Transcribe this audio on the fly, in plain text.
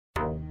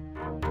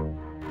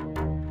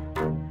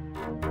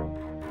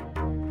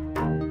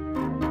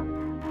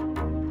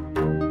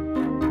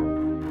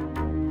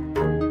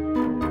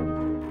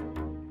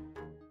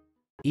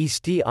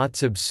Eesti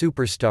otsib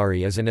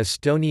superstaari is an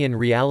Estonian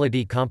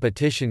reality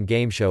competition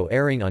game show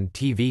airing on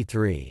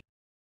TV3.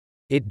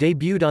 It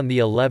debuted on the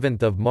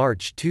 11th of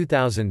March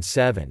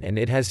 2007 and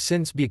it has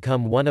since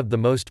become one of the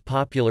most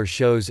popular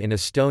shows in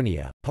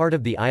Estonia, part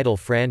of the Idol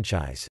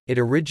franchise. It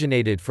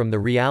originated from the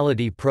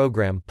reality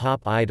program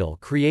Pop Idol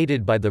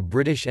created by the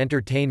British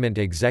entertainment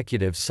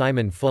executive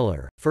Simon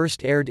Fuller,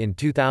 first aired in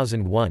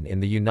 2001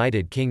 in the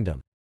United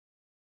Kingdom.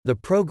 The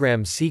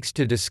program seeks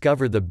to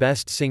discover the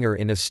best singer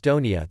in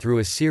Estonia through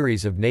a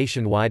series of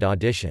nationwide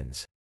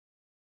auditions.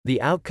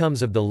 The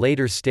outcomes of the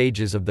later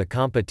stages of the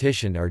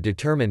competition are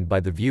determined by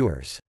the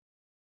viewers.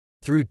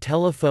 Through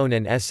telephone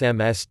and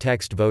SMS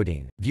text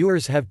voting,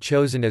 viewers have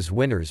chosen as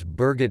winners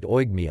Birgit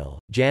Õigemeel,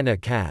 Jana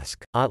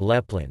Kask, Ott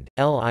Lepland,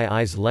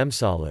 Liis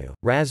Lemsalu,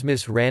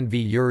 Rasmus,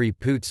 Rändvee, Jüri,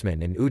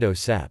 Pootsmann and Uudo,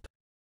 Sepp.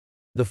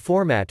 The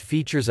format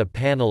features a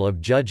panel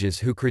of judges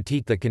who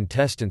critique the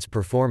contestants'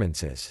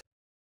 performances.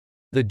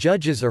 The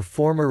judges are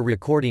former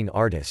recording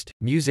artist,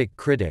 music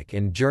critic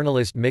and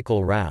journalist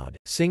Mihkel Raud,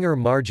 singer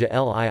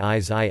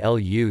Maarja-Liis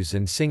Ilus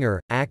and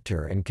singer,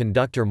 actor and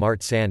conductor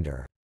Mart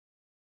Sander.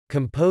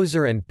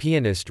 Composer and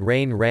pianist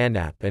Rein,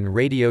 Rannap and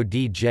radio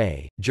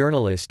DJ,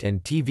 journalist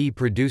and TV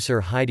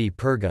producer Heidy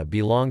Purga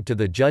belonged to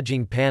the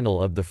judging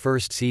panel of the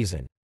first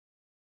season.